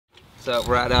So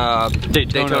we're at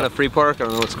Daytona Free Park. I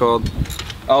don't know what it's called.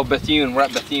 Oh, Bethune. We're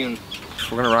at Bethune.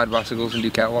 We're gonna ride bicycles and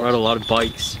do catwalks. Ride a lot of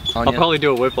bikes. Anya. I'll probably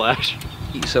do a whiplash.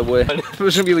 Eat Subway.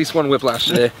 There's gonna be at least one whiplash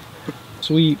today.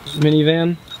 Sweet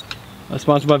minivan,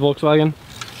 sponsored by Volkswagen.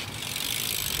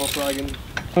 Volkswagen.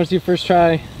 I want to see your first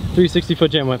try 360 foot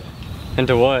jam whip.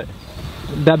 Into what?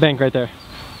 That bank right there,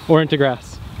 or into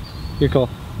grass. You're cool.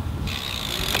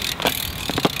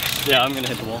 Yeah, I'm gonna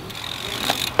hit the wall.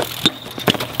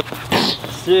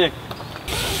 Sick.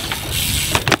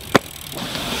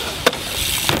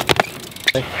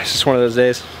 It's just one of those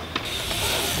days.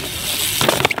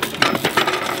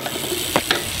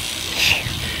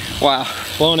 Wow.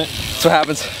 Blowing it. That's what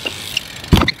happens.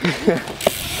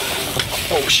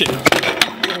 Oh shit.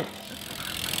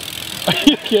 Are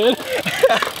you good?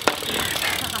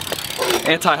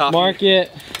 Anti-hop. Mark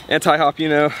it. Anti-hop, you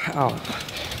know. Oh,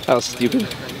 that was stupid.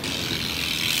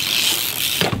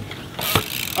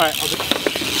 Alright, I'll do.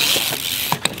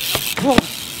 Whoa.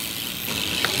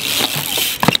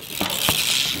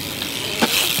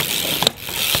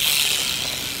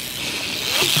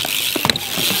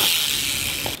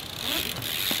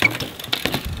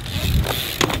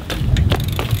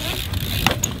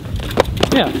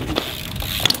 Yeah.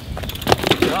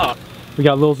 Oh. We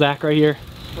got Lil Zach right here.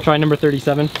 Try number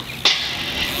 37.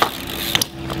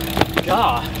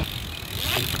 God.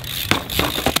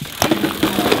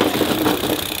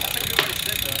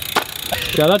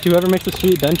 Shout out to whoever makes the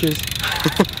sweet benches.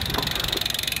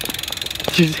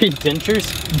 Did you say dentures?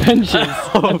 Benches.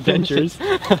 Oh, benches.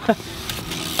 I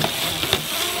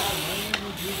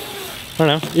don't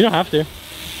know. You don't have to.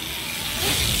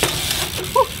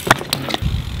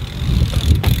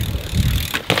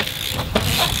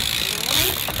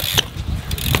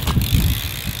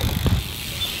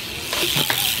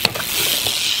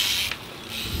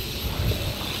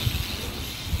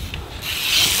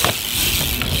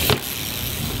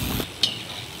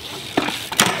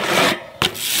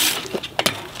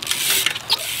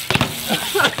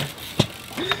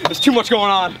 There's too much going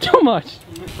on. Too much.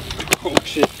 Oh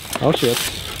shit. Oh shit.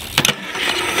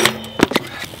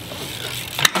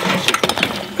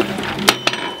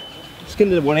 Let's get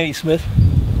into the 180 Smith.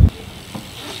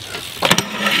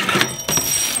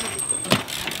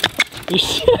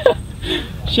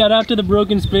 Shout out to the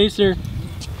broken spacer.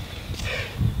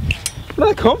 Where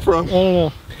did that come from? I don't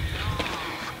know.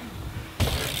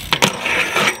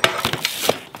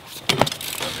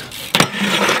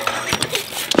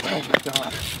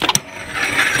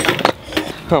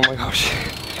 Oh my gosh.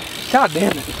 God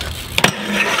damn it.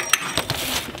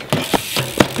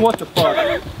 What the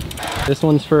fuck? This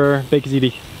one's for Bake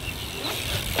ZD.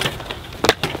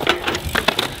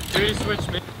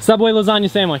 Subway lasagna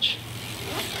sandwich.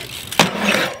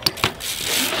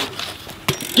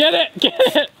 Get it! Get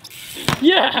it!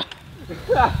 Yeah!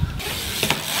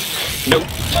 Nope.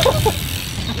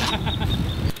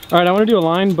 Alright, I want to do a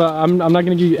line, but I'm not going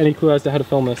to give you any clue as to how to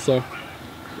film this, so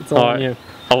it's all on you.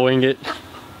 I'll wing it.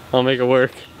 I'll make it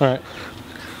work. Alright.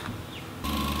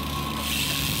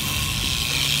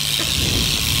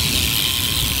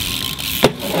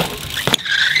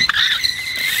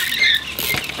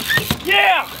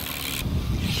 Yeah!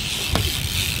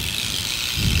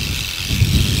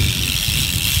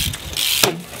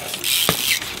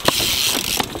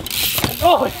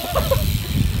 Oh!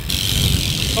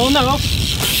 Oh no!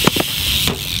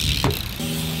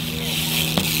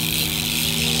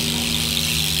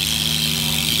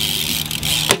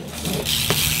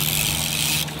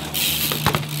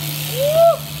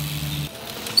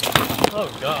 Oh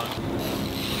god.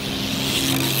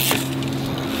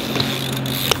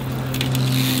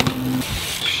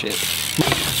 Shit.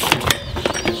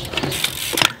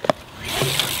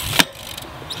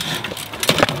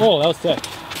 Oh, that was sick.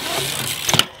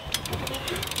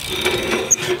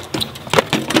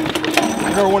 I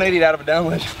never 180'd out of a down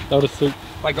wedge. That was sick.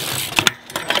 My God.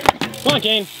 Come on,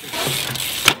 Caine.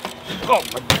 Oh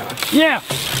my god. Yeah!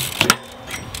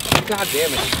 God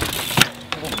damn it.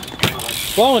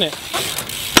 Blowing it.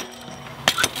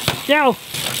 Go!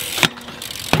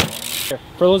 Here,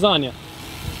 for lasagna.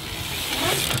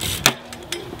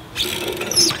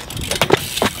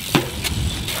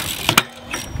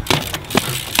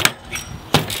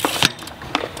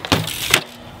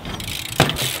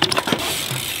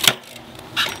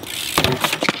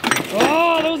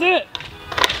 Oh, that was it!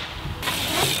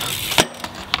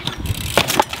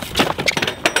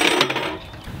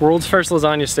 World's first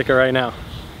lasagna sticker right now.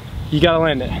 You gotta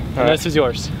land it. And this is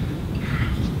yours.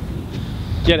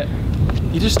 Get it.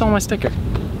 You just stole my sticker.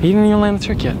 He didn't even land the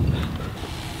trick yet.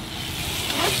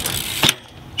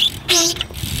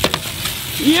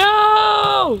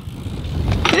 Yo!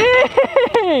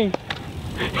 dang!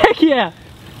 Heck yeah!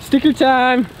 Sticker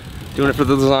time! Doing it for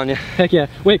the lasagna. Heck yeah.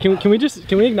 Wait, can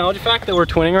we acknowledge the fact that we're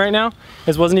twinning right now?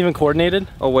 This wasn't even coordinated.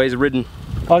 Always ridden.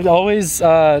 Always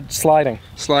sliding.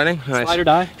 Sliding? Nice. Slide or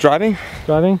die. Driving?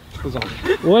 Driving?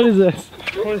 What is this?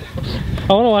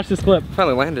 I want to watch this clip.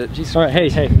 Finally landed it. Jesus. All right,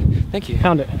 hey. Thank you.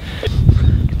 Pound it.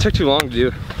 It took too long to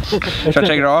do. Should I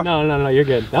take it off? No, you're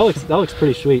good. That looks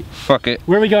pretty sweet. Fuck it.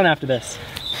 Where are we going after this?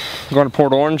 Going to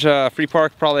Port Orange, free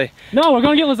park, probably. No, we're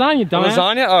going to get lasagna, dumbass.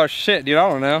 Lasagna? Oh shit, dude, I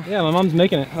don't know. Yeah, my mom's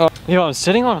making it. Yo, I'm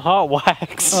sitting on hot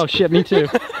wax. Oh shit, me too.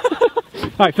 All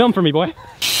right, film for me, boy.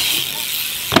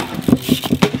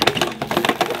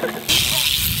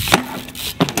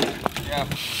 Yeah.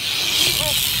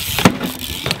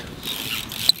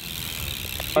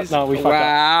 No, we fucked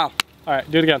Wow. up. All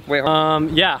right, do it again. Wait,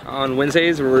 yeah. on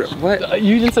Wednesdays or what?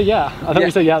 You didn't say yeah. I thought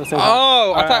we said yeah at the same time.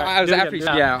 Oh, I All thought right, I was do it after you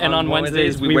again. said yeah. And on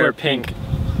Wednesdays we wear pink.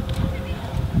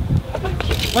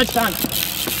 Let's done.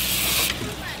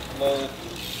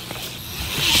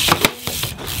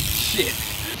 Shit.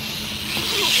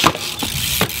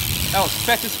 That was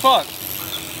fast as fuck.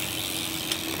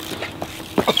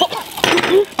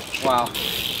 Wow.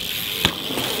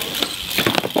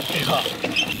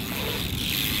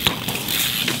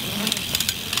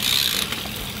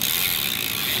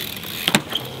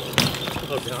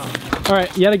 All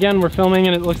right, yet again we're filming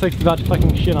and it looks like it's about to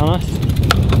fucking shit on us.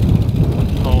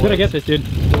 Did I get this, dude?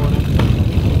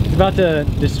 It's about to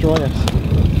destroy us.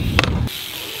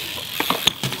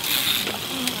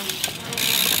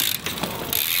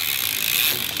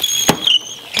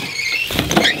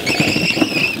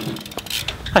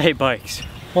 I hate bikes.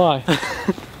 Why?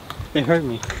 They hurt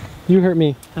me. You hurt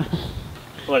me.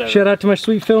 Whatever. Shout out to my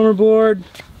sweet filmer board.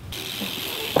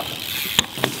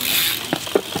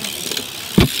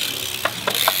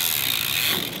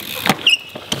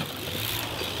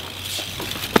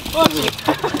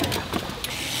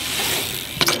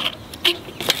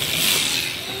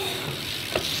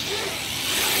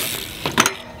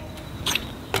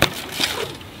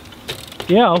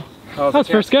 Yo, that's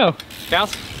first go.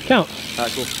 Counts? Count.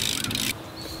 Alright, cool.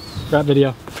 Rap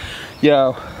video.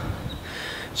 Yo,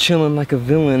 chilling like a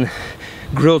villain,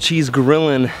 grilled cheese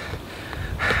grilling,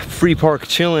 free park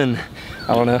chilling.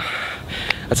 I don't know.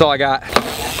 That's all I got.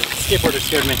 Skateboarder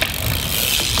scared me.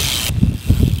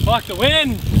 Fuck the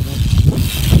wind!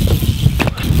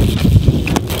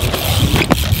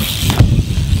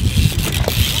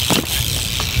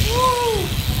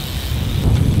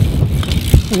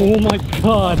 Oh my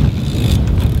god.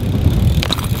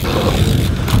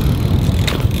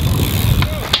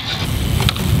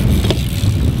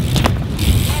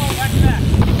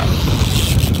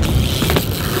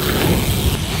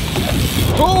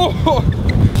 Oh!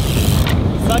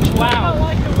 Such loud. I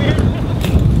like the weird.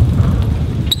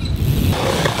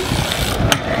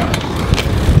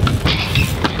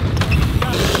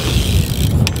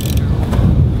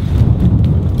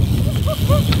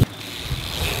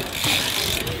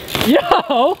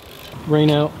 Yo!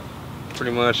 Rain out.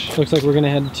 Pretty much. Looks like we're gonna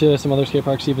head to some other skate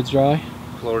park, see if it's dry.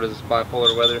 Florida's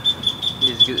bipolar weather.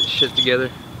 Needs to get its shit together.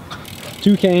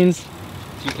 2 Caines.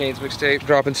 2 Caines mixtape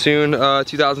dropping soon.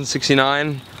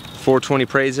 2069. 420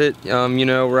 praise it. You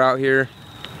know, we're out here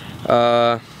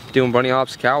doing bunny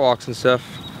hops, catwalks and stuff.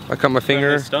 I cut my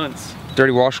finger. Stunts.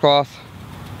 Dirty washcloth.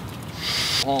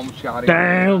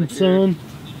 Damn, son.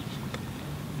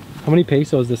 How many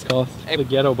pesos this cost? Hey. The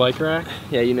ghetto bike rack.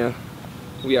 Yeah, you know.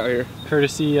 We out here.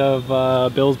 Courtesy of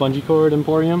Bill's Bungee Cord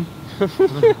Emporium.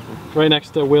 Right next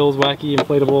to Will's Wacky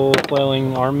Inflatable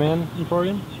Flailing Arm Man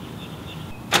Emporium.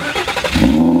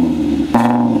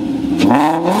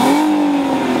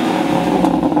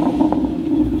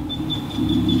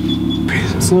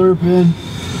 Slurping.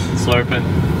 Slurping.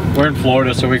 We're in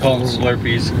Florida, so we call them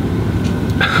Slurpees.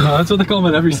 No, that's what they call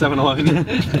them at every 7-Eleven.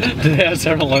 They have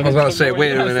 7-Eleven. I was about to say,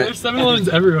 wait a minute. There's 7-Elevens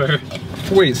everywhere.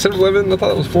 Wait, 7-Eleven? I thought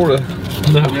that was Florida.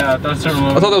 No. Yeah, that's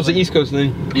 7-Eleven. I thought that was the East Coast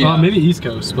thing. Yeah. Maybe East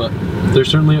Coast, but they're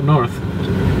certainly up north.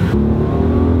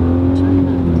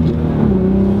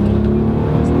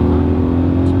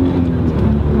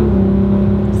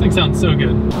 This thing sounds so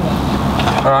good.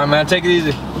 Alright, man, take it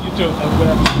easy. You too.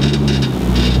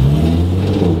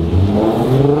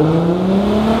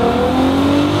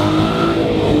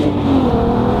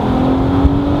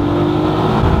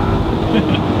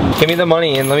 Give me the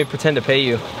money and let me pretend to pay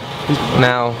you.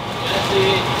 Now.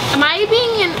 Am I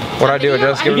being in? What do I do? I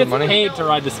just give He him the gets money? paid to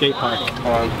ride the skate park.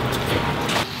 Hold on.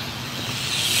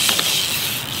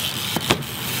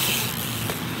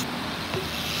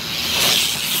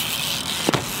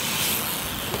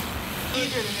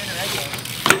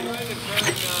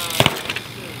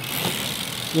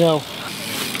 Yo.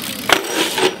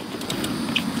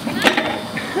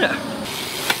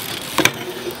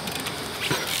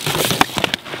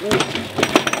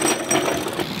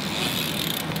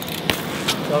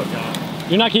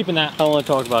 You're not keeping that. I don't want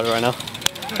to talk about it right now.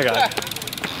 I got it.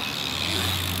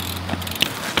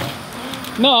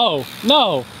 No,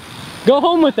 no. Go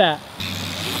home with that.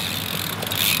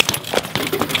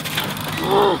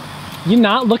 You're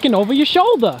not looking over your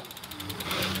shoulder.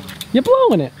 You're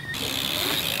blowing it.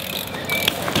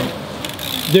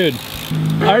 Dude,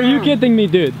 are you kidding me,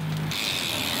 dude?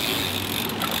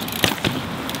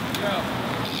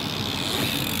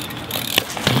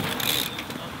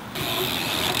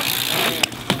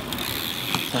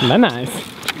 That's nice.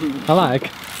 I like.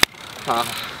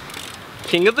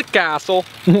 King of the castle.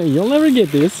 You'll never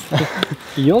get this.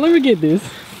 You'll never get this.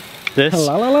 This?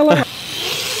 La la la la.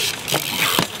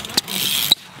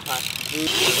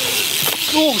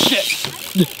 Oh shit!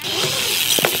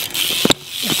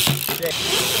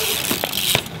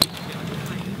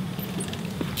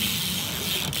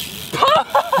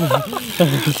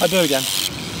 I'll do it again.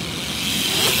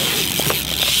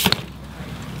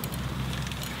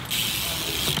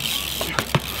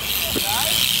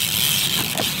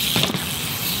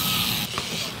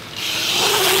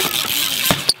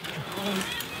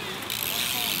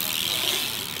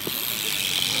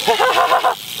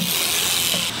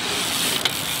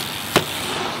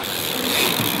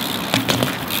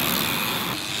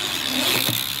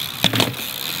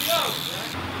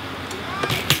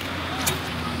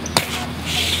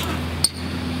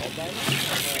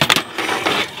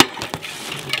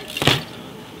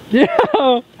 Yeah.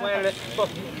 Planted it.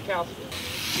 Fucking cow.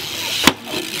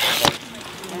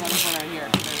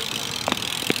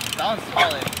 That one's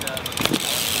solid.